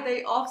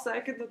Friday off so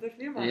I could do the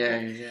flea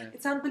market.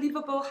 It's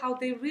unbelievable how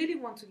they really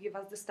want to give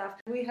us the stuff.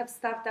 We have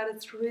stuff that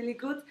is really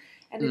good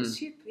and it's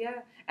cheap,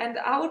 And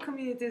our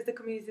community is the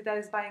community that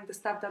is buying the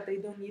stuff that they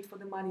don't need for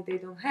the money they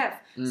don't have.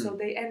 So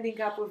they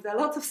ending up with a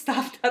lot of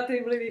stuff that they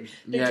really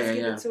just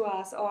give it to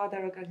us or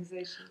other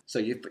organizations. So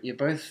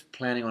you're both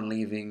planning on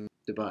leaving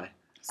Dubai?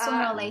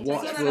 Sooner or later.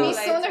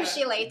 Sooner,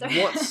 she later.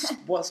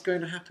 What's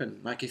going to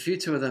happen? Like, if you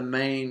two are the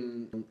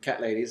main cat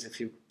ladies,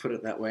 if you put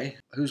it that way,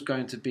 who's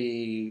going to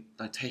be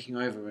taking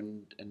over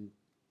and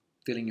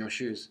filling your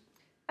shoes?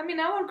 I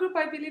mean, our group,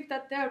 I believe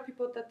that there are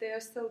people that they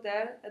are still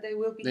there. They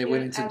will be. They're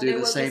willing to do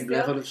the same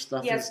level of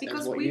stuff as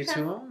what you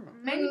two are?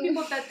 Many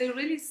people that they're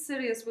really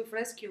serious with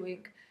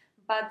rescuing,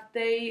 but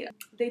they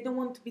don't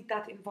want to be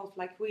that involved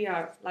like we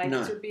are,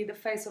 to be the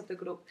face of the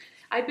group.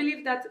 I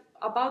believe that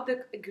about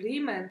the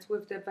agreement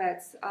with the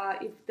vets,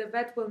 if the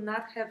vet will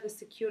not have the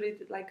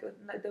security,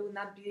 they will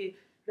not be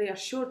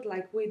reassured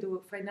like we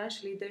do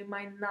financially, they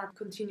might not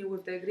continue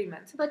with the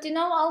agreement. But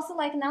also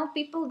now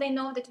people, they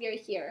know that we are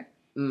here.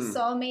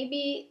 So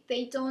maybe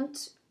they don't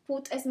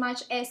put as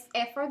much as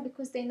effort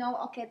because they know,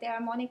 okay, there are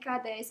Monica,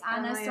 there is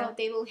Anna, so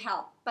they will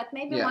help. But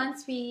maybe once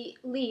we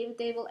leave,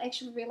 they will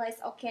actually realize,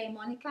 okay,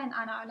 Monica and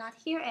Anna are not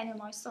here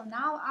anymore, so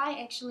now I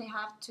actually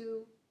have to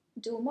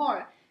do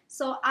more.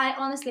 So I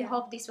honestly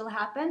hope this will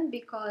happen,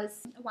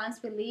 because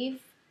once we leave,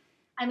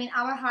 I mean,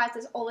 our heart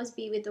has always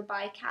be with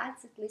Dubai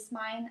cats, at least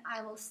mine.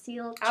 I will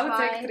still try. I will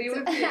take 3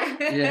 with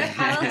you.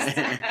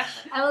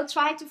 I will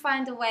try to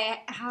find a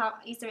way.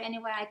 Is there any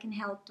way I can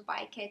help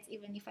Dubai cats,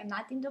 even if I'm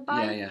not in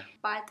Dubai?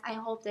 But I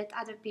hope that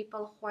other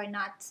people who are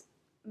not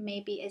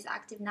maybe as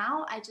active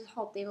now, I just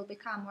hope they will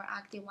become more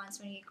active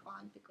once we go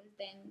on, because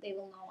then they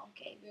will know,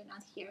 okay, we're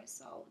not here,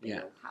 so they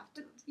will have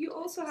to. But you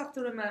also have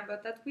to remember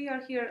that we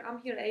are here. I'm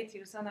here 8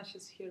 years. Anna,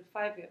 she's here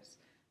 5 years.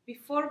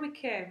 Before we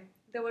came,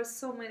 there were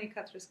so many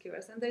cat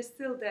rescuers, and they're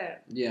still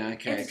there. Yeah,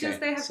 okay. It's just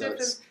they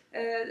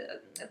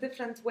have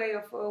different way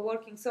of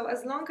working. So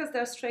as long as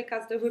there are stray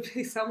cats, there will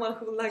be someone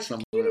who like,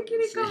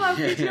 kitty, come on,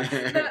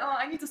 then,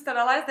 I need to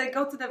sterilize. They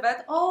go to the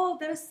vet. Oh,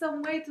 there's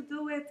some way to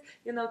do it.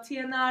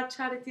 TNR,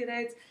 charity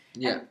rates.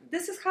 Yeah. And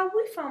this is how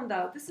we found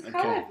out. This is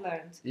how I've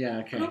learned. Yeah,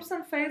 okay. Groups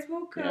on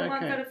Facebook,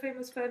 one very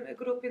famous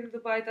group in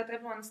Dubai that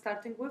everyone's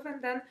starting with,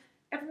 and then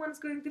everyone's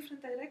going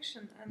different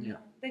direction, and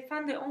they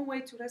find their own way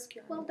to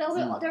rescue. Well,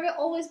 there will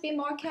always be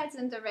more cats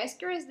than the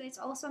rescuers. That's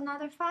also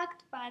another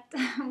fact, but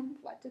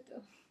what to do?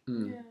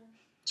 Yeah.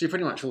 So you're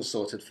pretty much all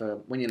sorted for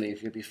when you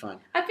leave. You'll be fine.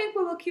 I think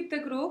we will keep the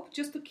group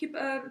just to keep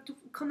to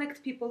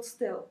connect people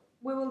still.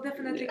 We will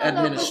definitely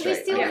administrate.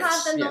 We still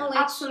have the knowledge.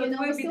 Absolutely.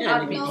 We still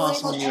have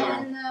knowledge,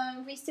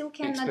 and we still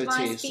can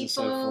advise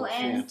people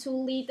and to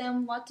lead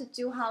them what to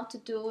do, how to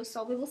do.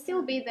 So we will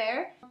still be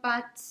there.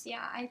 But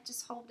I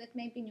just hope that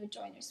maybe new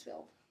joiners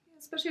will.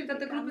 Especially that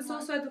the group is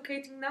also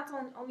educating not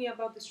only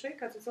about the stray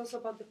cats, it's also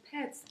about the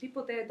pets.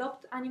 People, they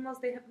adopt animals,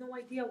 they have no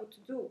idea what to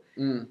do.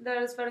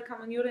 There is very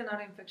common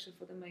urinary infection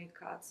for the male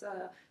cats,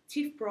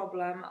 teeth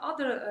problem,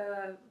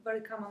 other very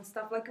common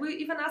stuff. Like we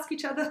even ask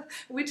each other,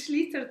 which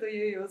litter do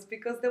you use?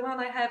 Because the one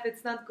I have,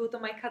 it's not good,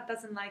 or my cat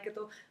doesn't like it,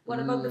 or what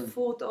about the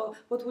food, or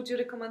what would you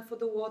recommend for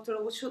the water,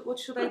 or what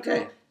should I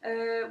do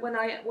when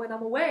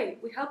I'm away?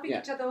 We're helping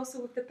each other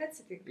also with the pet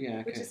sitting,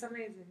 which is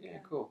amazing. Yeah,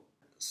 cool.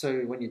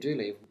 So when you do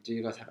leave, do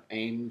you guys have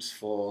aims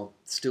for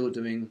still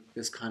doing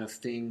this kind of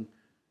thing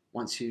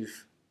once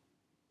you've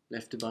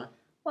left Dubai?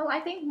 Well,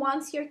 I think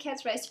once you're cat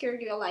rescuer,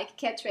 you're like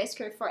cat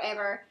rescuer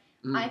forever.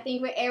 I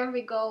think wherever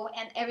we go,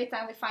 and every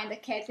time we find a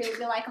cat, we'll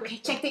be like, okay,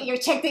 check the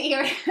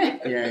ear.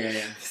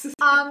 Yeah.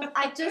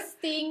 I just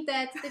think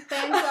that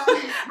depends on...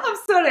 I'm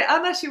sorry,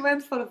 Anna, she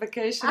went for a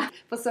vacation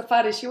for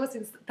safari. She was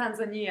in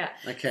Tanzania.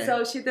 Okay.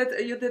 So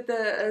you did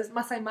the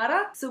Masai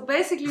Mara. So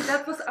basically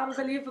that was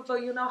unbelievable,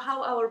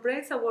 how our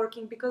brains are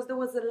working, because there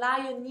was a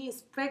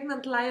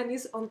pregnant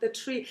lioness on the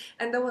tree,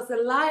 and there was a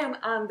lion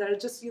under,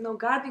 just,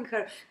 guarding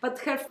her. But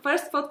her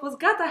first thought was,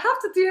 God, I have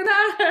to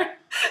DNR her.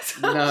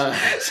 So no.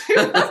 She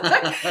was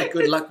like,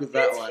 good luck with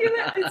that one.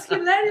 It's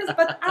hilarious,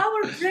 but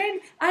our brain,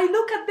 I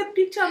look at the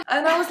picture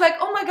and I was like,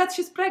 oh my God,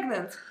 she's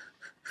pregnant.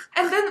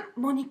 And then,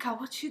 Monica,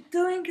 what you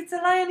doing? It's a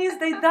lioness,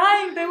 they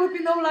dying. There will be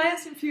no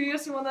lions in a few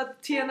years. You want a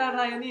TNR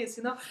lioness,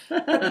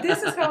 But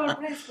this is how our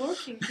brain's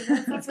working.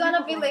 It's going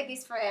to be like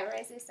this forever,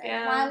 as I said.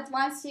 Yeah.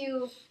 Once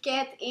you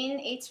get in,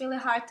 it's really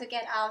hard to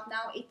get out.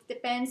 Now, it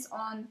depends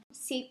on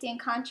city and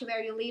country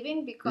where you're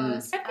living,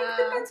 because I think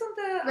it depends on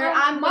the where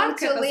I'm going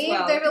market to live,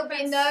 well. there will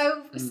be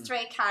no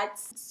stray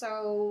cats.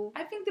 So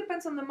I think it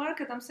depends on the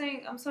market. I'm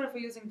sorry for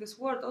using this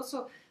word.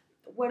 Also,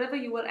 wherever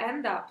you will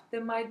end up,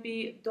 there might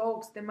be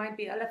dogs, there might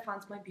be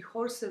elephants, might be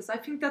horses. I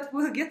think that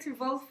will get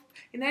involved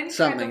in any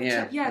kind of...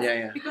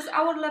 Yes, because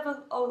our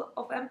level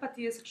of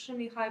empathy is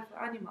extremely high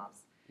for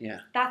animals.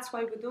 Yeah. That's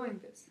why we're doing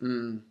this.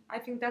 I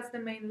think that's the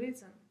main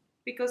reason.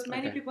 Because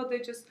many people, they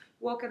just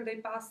walk and they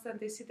pass and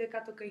they see the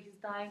cat, okay, he's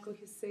dying, or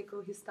he's sick,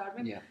 or he's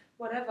starving,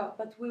 whatever.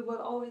 But we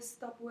will always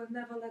stop, we'll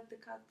never let the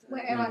cat...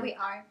 wherever we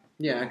are.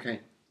 Yeah, okay.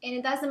 And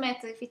it doesn't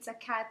matter if it's a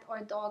cat or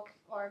a dog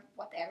or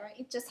whatever.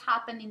 It just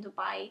happened in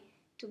Dubai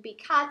to be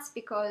cats,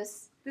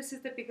 because this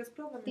is the biggest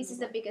problem. This is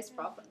the biggest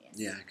problem, yes.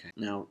 Yeah, okay.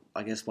 Now,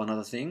 I guess one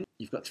other thing.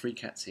 You've got 3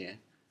 cats here.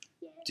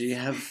 Yes. Do you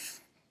have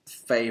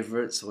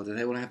favourites, or do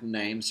they all have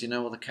names? Do you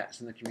know all the cats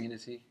in the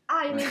community?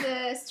 You mean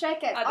the stray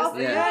cats? They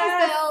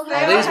all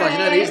these ones, you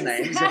know these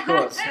names, of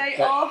course. They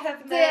all have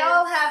names. They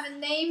all have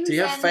names. Do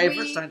you have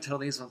favourites? Don't tell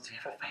these ones. Do you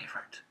have a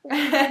favourite?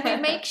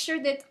 We make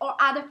sure that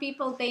other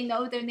people, they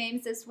know their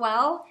names as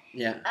well.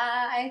 Yeah.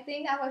 I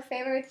think our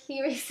favourite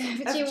here is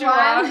FG1.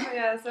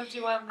 Yes,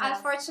 FG1.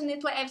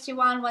 Unfortunately,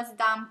 FG1 was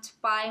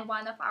dumped by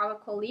one of our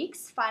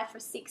colleagues 5 or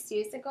 6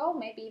 years ago,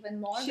 maybe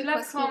even more. She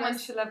left home and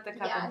she left the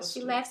cat on the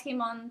street. She left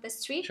him on the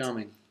street.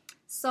 Charming.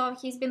 So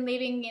he's been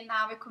living in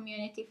our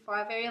community for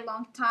a very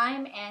long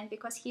time, and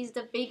because he's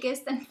the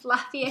biggest and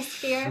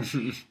fluffiest here,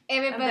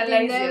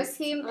 everybody knows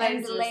him,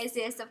 and the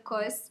laziest, of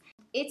course.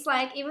 It's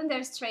like, even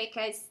their stray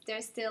cats,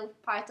 they're still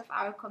part of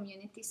our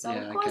community. So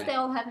of course they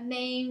all have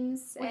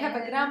names. We have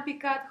a grumpy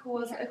cat who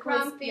was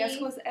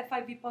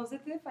FIV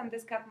positive, and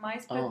this cat,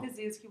 mice pet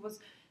disease, he was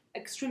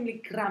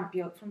extremely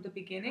grumpy from the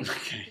beginning.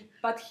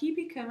 But he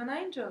became an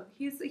angel.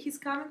 He's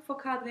coming for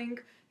cuddling.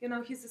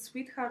 He's a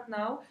sweetheart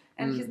now,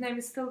 and his name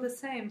is still the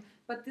same.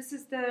 But this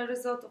is the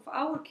result of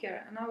our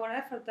care and our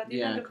effort, that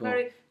even a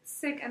very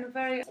sick and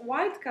very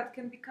wild cat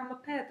can become a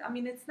pet. I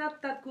mean, it's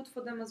not that good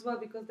for them as well,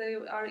 because they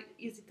are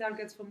easy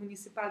targets for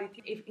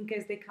municipality if in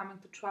case they come in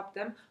to trap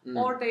them.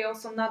 Or they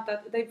also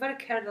they're very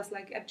careless,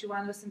 like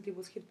FG1 recently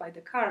was hit by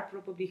the car.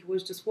 Probably he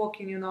was just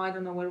walking, I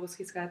don't know where was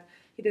his head.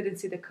 He didn't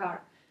see the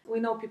car. We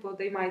know people,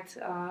 they might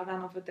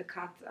run over the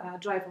cat,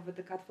 drive over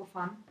the cat for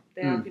fun.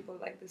 There are people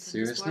like this.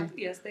 Seriously? In this world.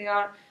 Yes, they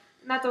are.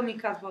 Not only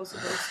cats, but also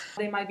dogs.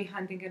 They might be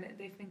hunting and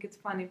they think it's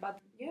funny. But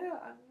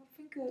I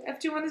think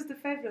FG1 is the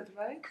favorite,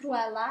 right?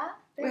 Cruella.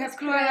 We have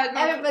Cruella.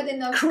 Everybody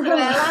knows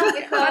Cruella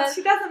because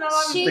she doesn't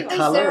allow she me.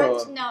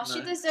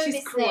 She deserved She's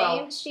this cruel.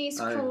 name. She's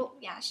cruel.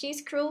 Yeah,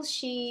 she's cruel.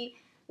 She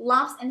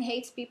loves and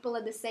hates people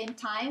at the same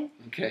time.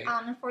 Okay.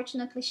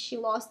 Unfortunately, she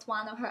lost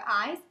one of her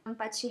eyes,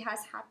 but she has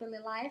happily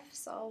life,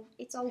 so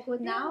it's all good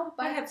now.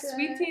 But I have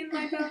Sweetie in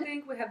my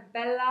building. We have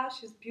Bella.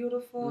 She's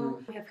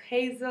beautiful. We have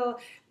Hazel.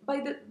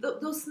 By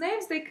those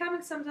names, they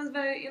come sometimes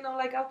very,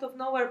 like out of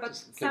nowhere. But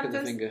just click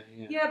sometimes, of the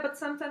finger, but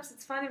sometimes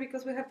it's funny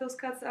because we have those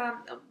cats.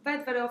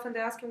 Very often they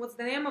ask him what's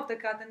the name of the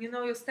cat, and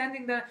you're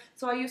standing there.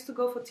 So I used to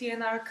go for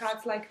TNR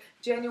cats like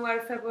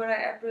January,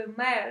 February, April,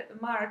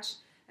 March,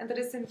 and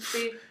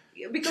recently.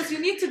 Because you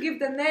need to give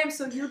the name,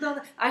 so you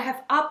don't. I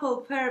have Apple,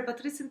 Pear,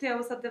 but recently I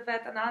was at the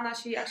vet, and Anna,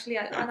 she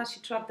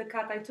trapped the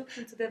cat. I took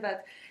him to the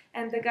vet,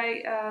 and the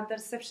guy, the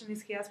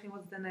receptionist, he asked me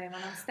what's the name, and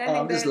I'm standing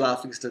there. I'm just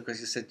laughing still because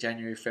you said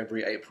January,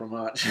 February, April,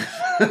 March.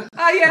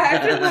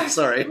 April, March.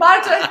 Sorry.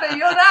 March, April,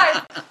 you're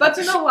right. But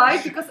you know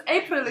why? Because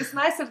April is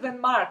nicer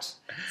than March.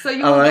 So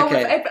you will go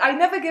with April. I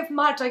never give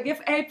March, I give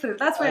April.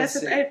 That's why I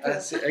said April. I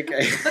see.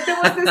 Okay. But there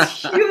was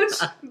this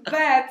huge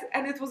bed,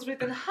 and it was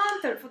written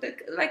Hunter for the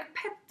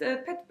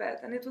pet bed,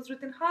 and it was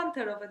written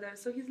Hunter over there.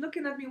 So he's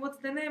looking at me, what's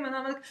the name? And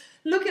I'm like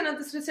looking at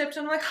this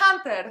reception, I'm like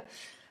Hunter.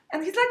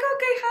 And he's like,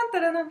 okay,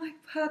 Hunter. And I'm like,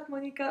 but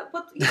Monica,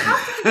 but you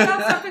have to figure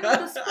out something on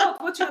the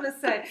spot. What you want to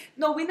say?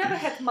 No, we never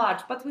had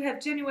March, but we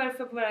have January,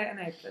 February, and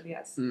April,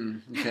 yes.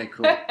 Okay,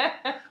 cool.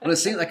 Well, it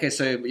seems,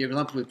 so your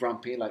example with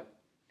Grumpy,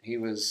 he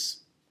was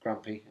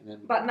grumpy. And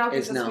then but now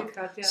he's a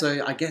sweetheart, yeah.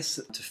 So I guess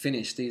to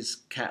finish, these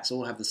cats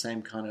all have the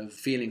same kind of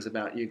feelings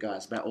about you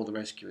guys, about all the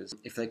rescuers.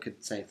 If they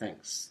could say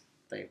thanks,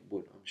 they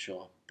would, I'm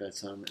sure. But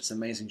it's an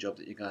amazing job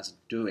that you guys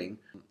are doing.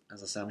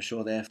 As I say, I'm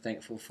sure they're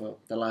thankful for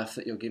the life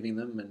that you're giving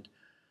them and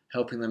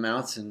helping them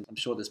out, and I'm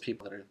sure there's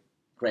people that are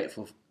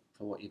grateful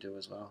for what you do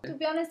as well. To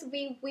be honest,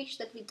 we wish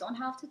that we don't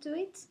have to do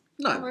it.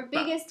 No. Our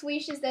biggest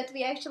wish is that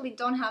we actually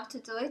don't have to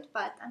do it,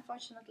 but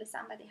unfortunately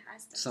somebody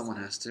has to. Someone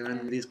has to,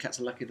 and these cats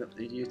are lucky that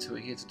you two are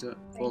here to do it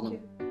for them.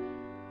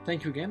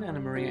 Thank you again, Anna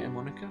Maria and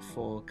Monica,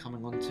 for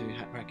coming on to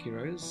Hat Rack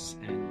Heroes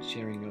and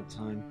sharing your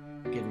time,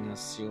 giving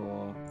us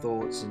your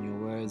thoughts and your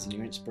words and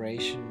your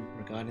inspiration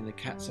regarding the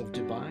cats of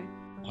Dubai.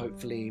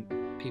 Hopefully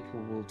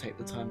people will take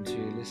the time to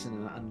listen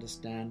and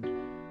understand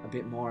a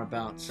bit more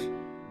about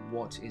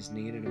what is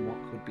needed and what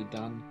could be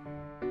done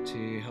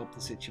to help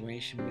the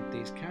situation with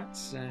these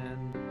cats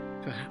and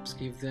perhaps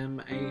give them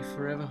a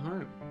forever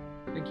home.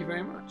 Thank you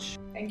very much.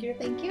 Thank you.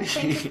 Thank you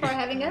for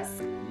having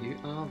us. You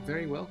are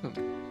very welcome.